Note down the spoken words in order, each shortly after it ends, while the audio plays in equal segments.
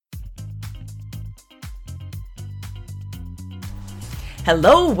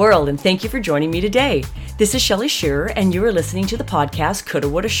Hello, world, and thank you for joining me today. This is Shelly Shearer, and you are listening to the podcast Coulda,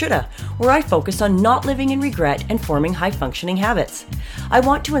 Woulda, Shoulda, where I focus on not living in regret and forming high-functioning habits. I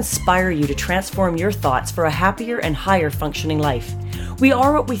want to inspire you to transform your thoughts for a happier and higher-functioning life. We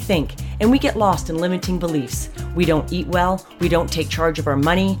are what we think, and we get lost in limiting beliefs. We don't eat well, we don't take charge of our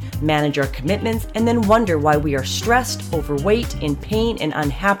money, manage our commitments, and then wonder why we are stressed, overweight, in pain, and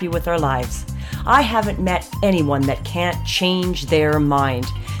unhappy with our lives. I haven't met anyone that can't change their mind.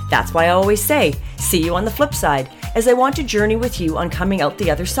 That's why I always say, see you on the flip side, as I want to journey with you on coming out the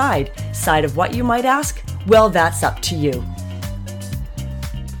other side. Side of what, you might ask? Well, that's up to you.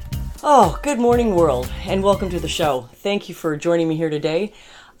 Oh, good morning, world, and welcome to the show. Thank you for joining me here today.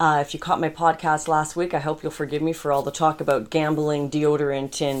 If you caught my podcast last week, I hope you'll forgive me for all the talk about gambling,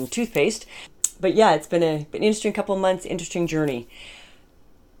 deodorant, and toothpaste. But yeah, it's been an interesting couple of months, interesting journey.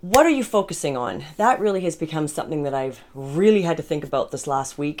 What are you focusing on? That really has become something that I've really had to think about this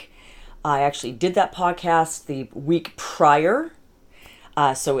last week. I actually did that podcast the week prior,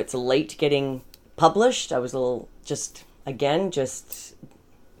 so it's late getting published. I was a little just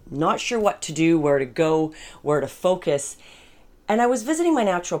not sure what to do, where to go, where to focus. And I was visiting my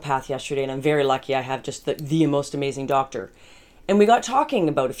naturopath yesterday, and I'm very lucky. I have just the most amazing doctor. And we got talking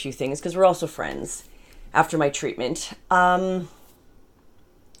about a few things because we're also friends after my treatment.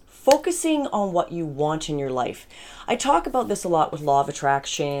 Focusing on what you want in your life. I talk about this a lot with law of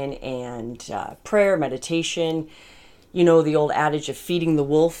attraction and prayer, meditation. You know, the old adage of feeding the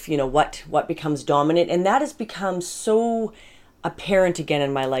wolf, what becomes dominant. And that has become so apparent again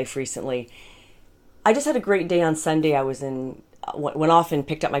in my life recently. I just had a great day on Sunday. I went off and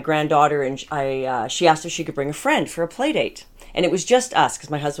picked up my granddaughter, and she asked if she could bring a friend for a play date. And it was just us because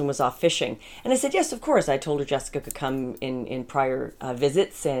my husband was off fishing. And I said, yes, of course. I told her Jessica could come in prior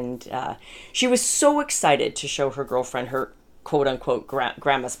visits. And she was so excited to show her girlfriend her quote unquote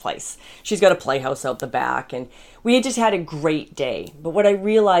grandma's place. She's got a playhouse out the back. And we had just had a great day. But what I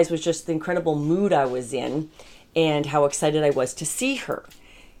realized was just the incredible mood I was in and how excited I was to see her.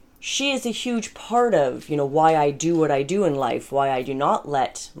 She is a huge part of, why I do what I do in life, why I do not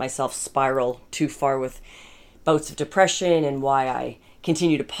let myself spiral too far with bouts of depression, and why I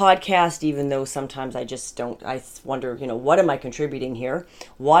continue to podcast, even though sometimes I just don't. I wonder, what am I contributing here?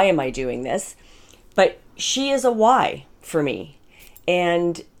 Why am I doing this? But she is a why for me.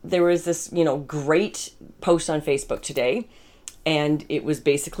 And there was this, great post on Facebook today, and it was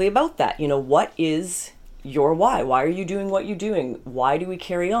basically about that. What is your why? Why are you doing what you're doing? Why do we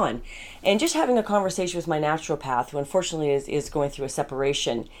carry on? And just having a conversation with my naturopath, who unfortunately is going through a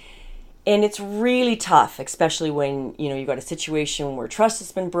separation. And it's really tough, especially when, you've got a situation where trust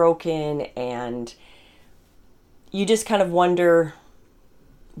has been broken and you just kind of wonder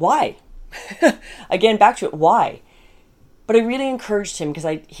why. Again, back to it, why? But I really encouraged him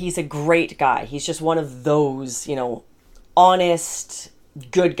because he's a great guy. He's just one of those, honest,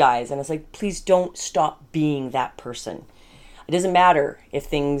 good guys. And it's like, please don't stop being that person. It doesn't matter if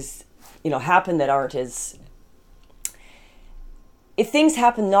things, happen that aren't as... If things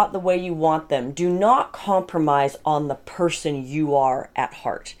happen not the way you want them, do not compromise on the person you are at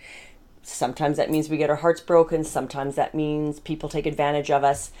heart. Sometimes that means we get our hearts broken. Sometimes that means people take advantage of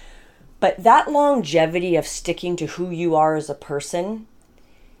us. But that longevity of sticking to who you are as a person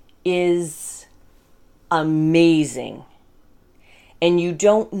is amazing. And you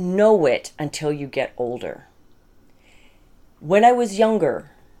don't know it until you get older. When I was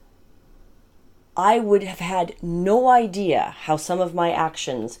younger, I would have had no idea how some of my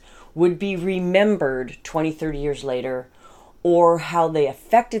actions would be remembered 20, 30 years later, or how they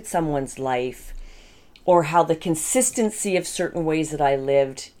affected someone's life, or how the consistency of certain ways that I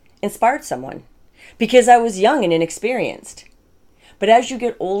lived inspired someone, because I was young and inexperienced. But as you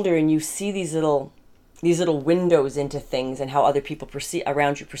get older and you see these little windows into things and how other people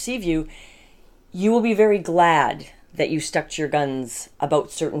around you perceive you, you will be very glad that you stuck to your guns about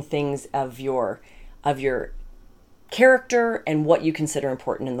certain things of your character and what you consider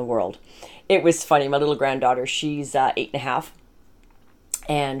important in the world. It was funny. My little granddaughter, she's 8.5,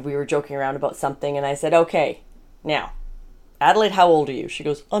 and we were joking around about something, and I said, okay, now, Adelaide, how old are you? She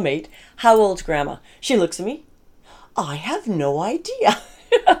goes, I'm 8. How old's Grandma? She looks at me. I have no idea.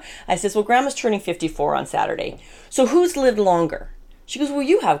 I says, well, Grandma's turning 54 on Saturday. So who's lived longer? She goes, well,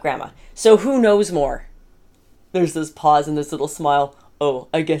 you have, Grandma. So who knows more? There's this pause and this little smile. Oh,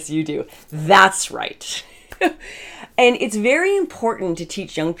 I guess you do. That's right. And it's very important to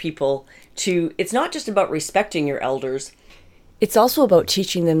teach young people it's not just about respecting your elders. It's also about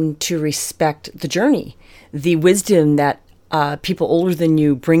teaching them to respect the journey, the wisdom that people older than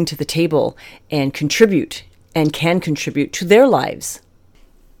you bring to the table and contribute and can contribute to their lives.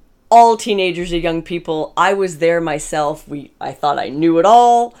 all teenagers or young people. I was there myself. I thought I knew it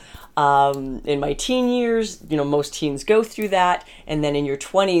all. In my teen years, most teens go through that. And then in your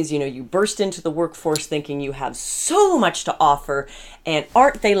 20s, you burst into the workforce thinking you have so much to offer. And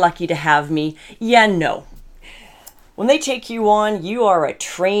aren't they lucky to have me? Yeah, no. When they take you on, you are a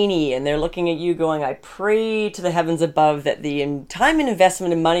trainee and they're looking at you going, I pray to the heavens above that the time and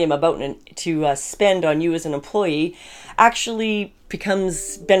investment and money I'm about to spend on you as an employee actually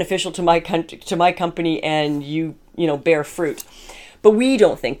becomes beneficial to my company and you bear fruit. But we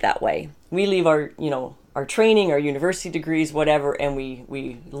don't think that way. We leave our training, our university degrees, whatever, and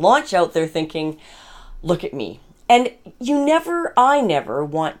we launch out there thinking, look at me. And I never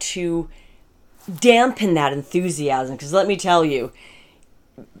want to dampen that enthusiasm, because let me tell you,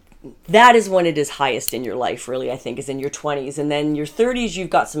 that is when it is highest in your life, really, I think, is in your 20s. And then your 30s, you've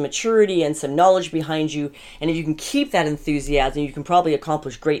got some maturity and some knowledge behind you. And if you can keep that enthusiasm, you can probably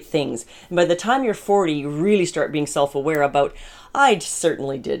accomplish great things. And by the time you're 40, you really start being self-aware about, I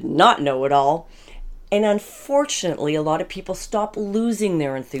certainly did not know it all. And unfortunately, a lot of people stop losing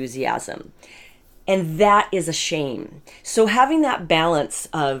their enthusiasm. And that is a shame. So having that balance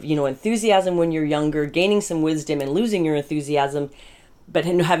of, enthusiasm when you're younger, gaining some wisdom and losing your enthusiasm, but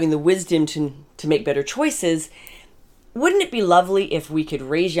having the wisdom to make better choices, wouldn't it be lovely if we could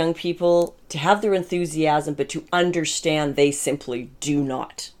raise young people to have their enthusiasm, but to understand they simply do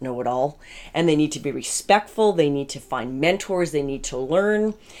not know it all. And they need to be respectful. They need to find mentors. They need to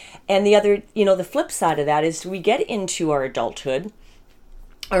learn. And the other, the flip side of that is we get into our adulthood,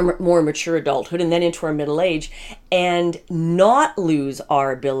 our more mature adulthood, and then into our middle age, and not lose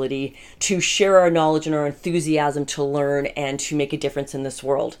our ability to share our knowledge and our enthusiasm to learn and to make a difference in this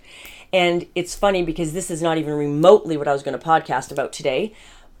world. And it's funny because this is not even remotely what I was going to podcast about today,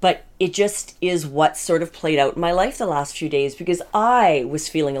 but it just is what sort of played out in my life the last few days, because I was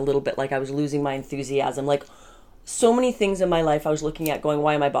feeling a little bit like I was losing my enthusiasm. Like so many things in my life I was looking at going,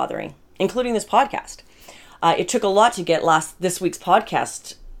 why am I bothering? Including this podcast. It took a lot to get this week's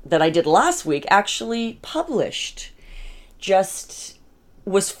podcast that I did last week actually published. Just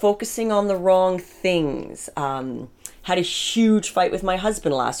was focusing on the wrong things. Had a huge fight with my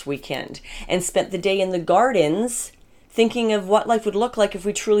husband last weekend and spent the day in the gardens thinking of what life would look like if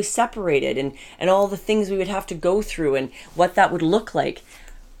we truly separated, and all the things we would have to go through and what that would look like.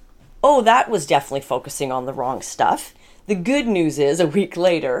 Oh, that was definitely focusing on the wrong stuff. The good news is, a week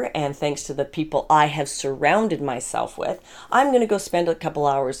later, and thanks to the people I have surrounded myself with, I'm going to go spend a couple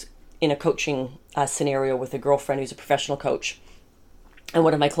hours in a coaching scenario with a girlfriend who's a professional coach and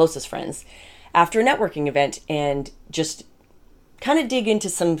one of my closest friends after a networking event, and just kind of dig into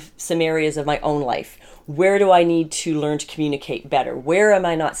some areas of my own life. Where do I need to learn to communicate better? Where am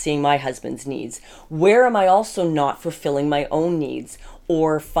I not seeing my husband's needs? Where am I also not fulfilling my own needs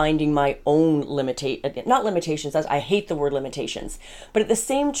or finding my own limitations? I hate the word limitations. But at the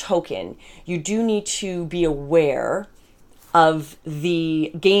same token, you do need to be aware of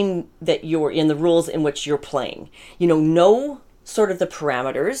the game that you're in, the rules in which you're playing. Know sort of the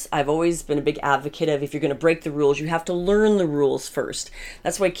parameters. I've always been a big advocate of, if you're going to break the rules, you have to learn the rules first.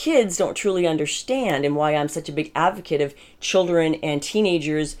 That's why kids don't truly understand, and why I'm such a big advocate of children and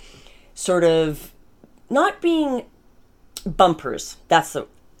teenagers sort of not being bumpers.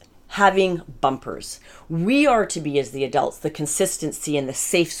 Having bumpers. We are to be, as the adults, the consistency and the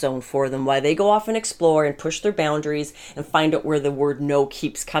safe zone for them while they go off and explore and push their boundaries and find out where the word no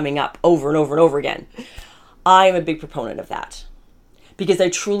keeps coming up over and over and over again. I'm a big proponent of that, because I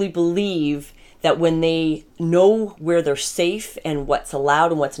truly believe that when they know where they're safe and what's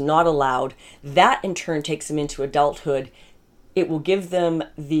allowed and what's not allowed, that in turn takes them into adulthood. It will give them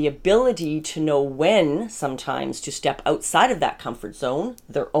the ability to know when sometimes to step outside of that comfort zone,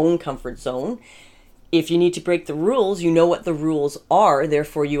 their own comfort zone. If you need to break the rules, you know what the rules are,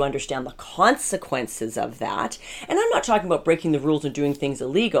 therefore you understand the consequences of that. And I'm not talking about breaking the rules and doing things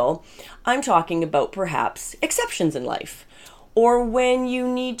illegal. I'm talking about perhaps exceptions in life, or when you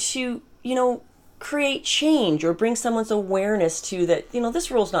need to, create change or bring someone's awareness to that,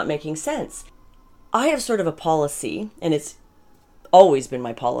 this rule's not making sense. I have sort of a policy, and it's always been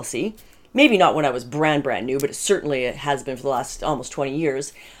my policy, maybe not when I was brand new, but it has been for the last almost 20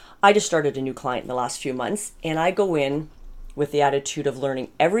 years. I just started a new client in the last few months, and I go in with the attitude of learning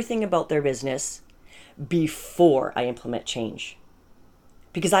everything about their business before I implement change.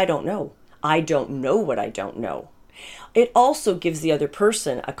 Because I don't know. I don't know what I don't know. It also gives the other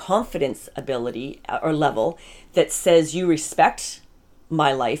person a confidence ability or level that says you respect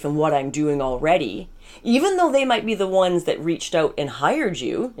my life and what I'm doing already, even though they might be the ones that reached out and hired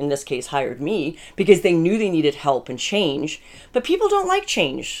you, in this case hired me, because they knew they needed help and change. But people don't like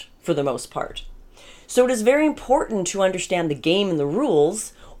change. for the most part. So it is very important to understand the game and the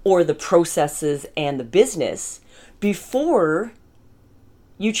rules, or the processes and the business, before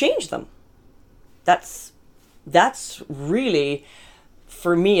you change them. That's really,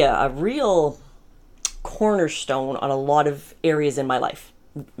 for me, a real cornerstone on a lot of areas in my life.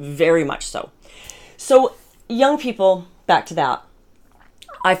 Very much so. So young people, back to that,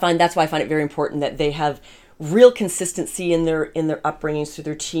 that's why I find it very important that they have real consistency in their upbringings through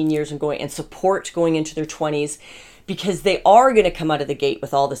their teen years and support going into their 20s, because they are going to come out of the gate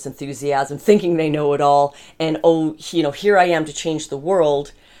with all this enthusiasm, thinking they know it all, and here I am to change the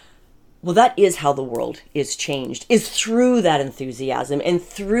world. Well, that is how the world is changed, is through that enthusiasm and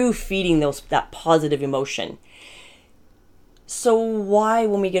through feeding that positive emotion. So why,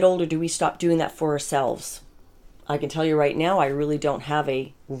 when we get older, do we stop doing that for ourselves? I can tell you right now, I really don't have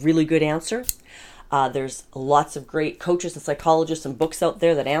a really good answer. There's lots of great coaches and psychologists and books out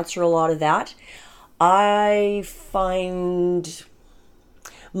there that answer a lot of that. I find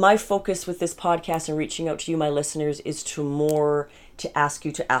my focus with this podcast and reaching out to you, my listeners, is to ask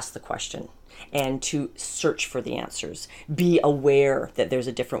you to ask the question and to search for the answers. Be aware that there's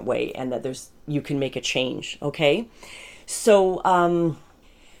a different way and that you can make a change. Okay. So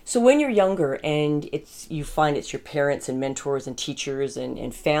when you're younger and you find it's your parents and mentors and teachers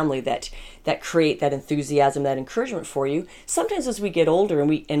and family that create that enthusiasm, that encouragement for you, sometimes as we get older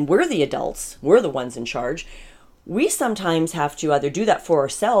and we're the adults, we're the ones in charge, we sometimes have to either do that for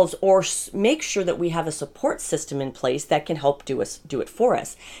ourselves or make sure that we have a support system in place that can help do it for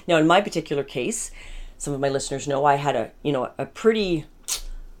us. Now, in my particular case, some of my listeners know I had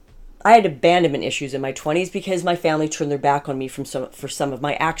I had abandonment issues in my 20s because my family turned their back on me for some of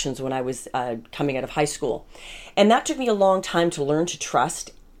my actions when I was coming out of high school. And that took me a long time to learn to trust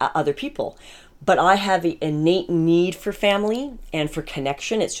other people. But I have an innate need for family and for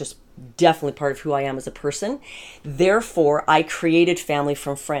connection. It's just definitely part of who I am as a person. Therefore, I created family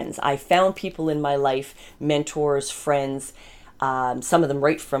from friends. I found people in my life, mentors, friends, some of them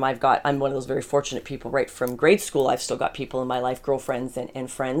I'm one of those very fortunate people right from grade school. I've still got people in my life, girlfriends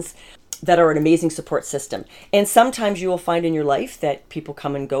and friends that are an amazing support system. And sometimes you will find in your life that people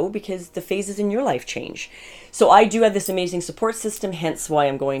come and go because the phases in your life change. So I do have this amazing support system, hence why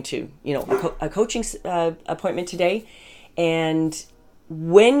I'm going to, a coaching appointment today. And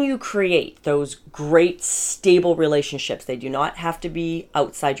when you create those great, stable relationships, they do not have to be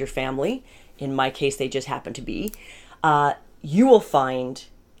outside your family. In my case, they just happen to be. You will find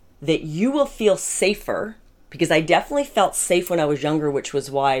that you will feel safer, because I definitely felt safe when I was younger, which was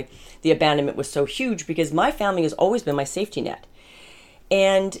why the abandonment was so huge, because my family has always been my safety net.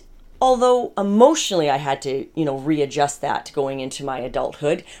 And although emotionally I had to, readjust that going into my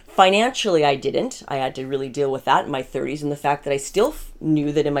adulthood, financially I didn't. I had to really deal with that in my 30s, and the fact that I still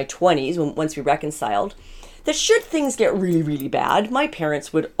knew that in my 20s, once we reconciled, that should things get really, really bad, my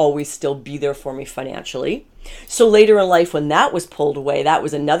parents would always still be there for me financially. So later in life, when that was pulled away, that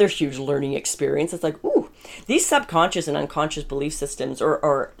was another huge learning experience. It's like, ooh, these subconscious and unconscious belief systems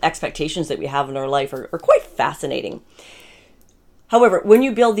or expectations that we have in our life are quite fascinating. However, when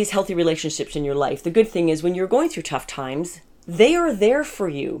you build these healthy relationships in your life, the good thing is when you're going through tough times, they are there for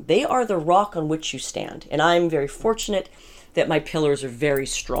you. They are the rock on which you stand. And I'm very fortunate that my pillars are very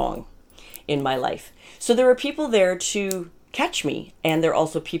strong in my life. So there are people there to catch me, and there are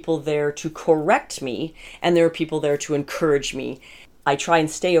also people there to correct me, and there are people there to encourage me. I try and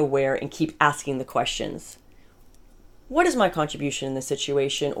stay aware and keep asking the questions. What is my contribution in this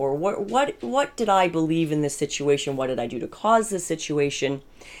situation? Or what did I believe in this situation? What did I do to cause this situation?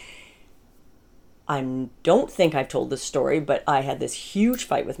 I don't think I've told this story, but I had this huge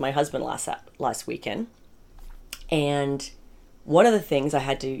fight with my husband last weekend. And one of the things I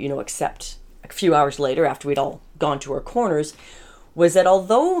had to, accept a few hours later, after we'd all gone to our corners, was that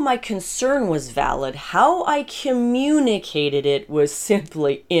although my concern was valid, how I communicated it was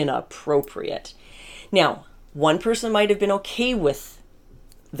simply inappropriate. Now, one person might have been okay with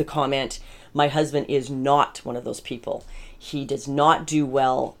the comment. My husband is not one of those people. He does not do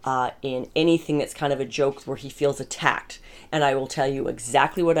well in anything that's kind of a joke where he feels attacked. And I will tell you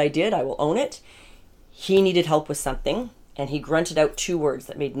exactly what I did. I will own it. He needed help with something, and he grunted out 2 words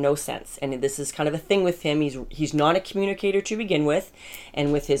that made no sense. And this is kind of a thing with him. He's not a communicator to begin with,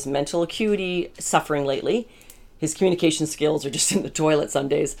 and with his mental acuity suffering lately, his communication skills are just in the toilet some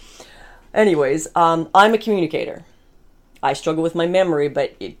days. Anyways, I'm a communicator. I struggle with my memory,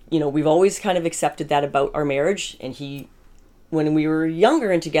 but we've always kind of accepted that about our marriage. And when we were younger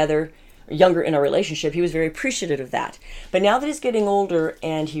in our relationship, he was very appreciative of that. But now that he's getting older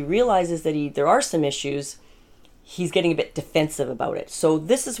and he realizes that there are some issues, he's getting a bit defensive about it. So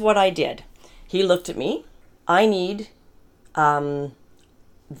this is what I did. He looked at me. I need, and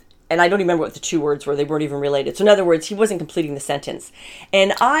I don't remember what the two words were. They weren't even related. So in other words, he wasn't completing the sentence.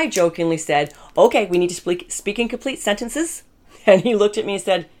 And I jokingly said, okay, we need to speak in complete sentences. And he looked at me and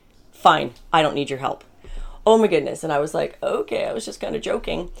said, fine, I don't need your help. Oh my goodness. And I was like, okay, I was just kind of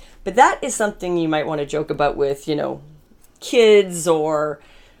joking. But that is something you might want to joke about with, kids, or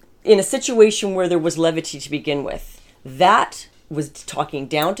in a situation where there was levity to begin with. That was talking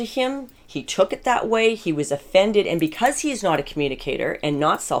down to him. He took it that way. He was offended. And because he's not a communicator and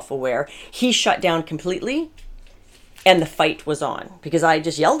not self-aware, he shut down completely. And the fight was on because I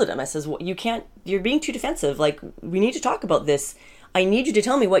just yelled at him. I says, well, you're being too defensive. Like, we need to talk about this. I need you to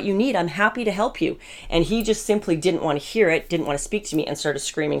tell me what you need. I'm happy to help you. And he just simply didn't want to hear it, didn't want to speak to me, and started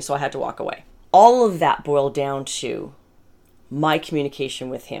screaming. So I had to walk away. All of that boiled down to my communication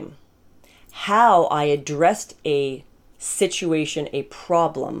with him. How I addressed a situation, a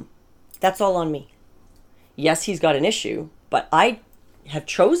problem. That's all on me. Yes, he's got an issue, but I have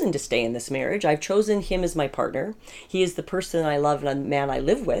chosen to stay in this marriage. I've chosen him as my partner. He is the person I love and a man I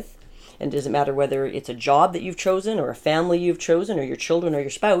live with. And it doesn't matter whether it's a job that you've chosen or a family you've chosen or your children or your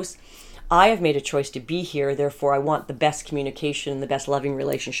spouse. I have made a choice to be here. Therefore, I want the best communication, the best loving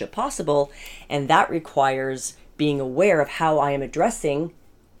relationship possible. And that requires being aware of how I am addressing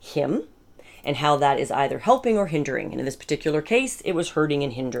him and how that is either helping or hindering. And in this particular case, it was hurting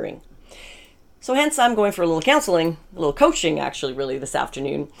and hindering. So hence, I'm going for a little counseling, a little coaching, actually, really, this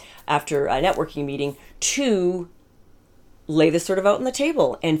afternoon after a networking meeting to lay this sort of out on the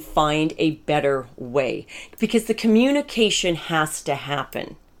table and find a better way. Because the communication has to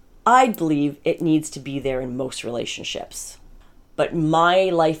happen. I believe it needs to be there in most relationships. But my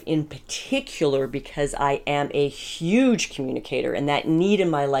life in particular, because I am a huge communicator and that need in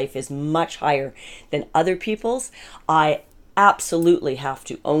my life is much higher than other people's, I absolutely have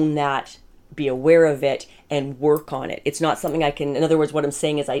to own that, be aware of it, and work on it. It's not something I can, in other words, what I'm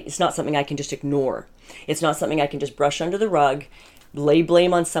saying is it's not something I can just ignore. It's not something I can just brush under the rug, lay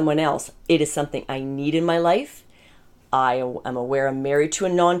blame on someone else. It is something I need in my life. I am aware I'm married to a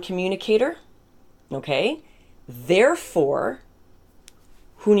non-communicator. Okay? Therefore,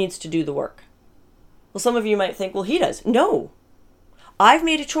 who needs to do the work? Well, some of you might think, well, he does. No. I've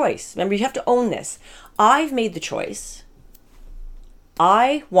made a choice. Remember, you have to own this. I've made the choice.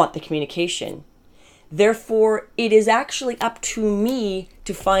 I want the communication. Therefore, it is actually up to me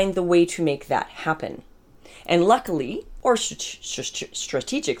to find the way to make that happen. And luckily, or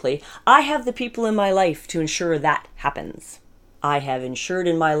strategically, I have the people in my life to ensure that happens. I have ensured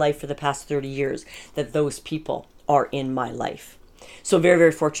in my life for the past 30 years that those people are in my life. So very,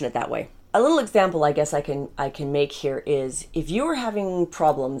 very fortunate that way. A little example I guess I can make here is if you are having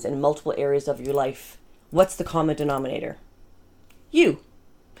problems in multiple areas of your life, what's the common denominator? You.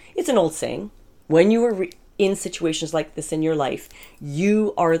 It's an old saying. When you are in situations like this in your life,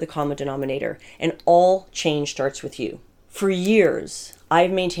 you are the common denominator, and all change starts with you. For years,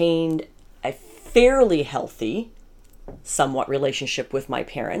 I've maintained a fairly healthy, somewhat relationship with my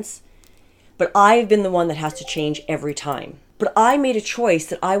parents, but I've been the one that has to change every time. But I made a choice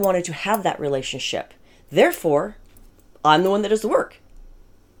that I wanted to have that relationship. Therefore, I'm the one that does the work.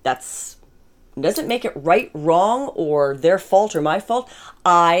 That's doesn't make it right, wrong, or their fault or my fault.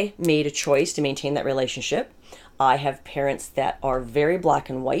 I made a choice to maintain that relationship. I have parents that are very black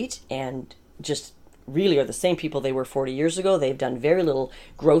and white and just really are the same people they were 40 years ago. They've done very little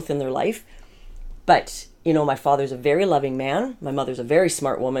growth in their life. But, my father's a very loving man. My mother's a very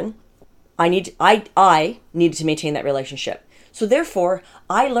smart woman. I needed to maintain that relationship. So therefore,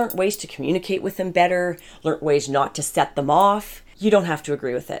 I learned ways to communicate with them better, learned ways not to set them off. You don't have to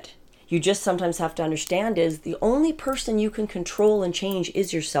agree with it. You just sometimes have to understand is the only person you can control and change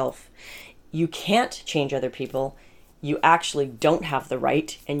is yourself. You can't change other people. You actually don't have the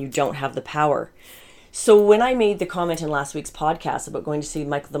right and you don't have the power. So when I made the comment in last week's podcast about going to see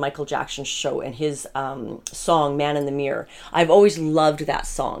the Michael Jackson show and his song, Man in the Mirror, I've always loved that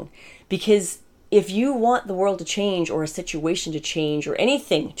song because if you want the world to change or a situation to change or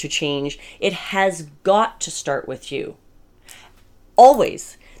anything to change, it has got to start with you.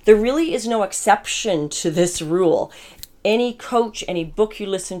 Always. There really is no exception to this rule. Any coach, any book you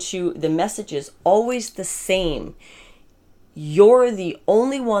listen to, the message is always the same. You're the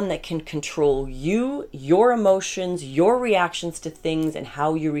only one that can control you, your emotions, your reactions to things, and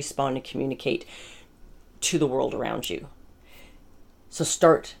how you respond and communicate to the world around you. So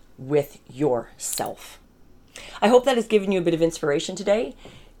start with yourself. I hope that has given you a bit of inspiration today.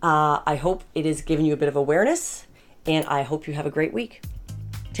 I hope it has given you a bit of awareness, and I hope you have a great week.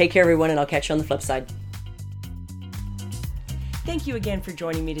 Take care, everyone, and I'll catch you on the flip side. Thank you again for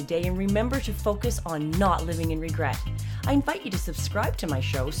joining me today, and remember to focus on not living in regret. I invite you to subscribe to my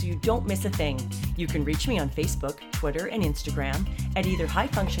show so you don't miss a thing. You can reach me on Facebook, Twitter, and Instagram at either High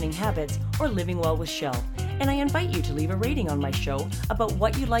Functioning Habits or Living Well with Shell. And I invite you to leave a rating on my show about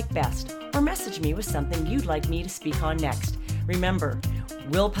what you like best, or message me with something you'd like me to speak on next. Remember,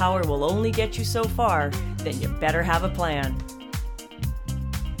 willpower will only get you so far, then you better have a plan.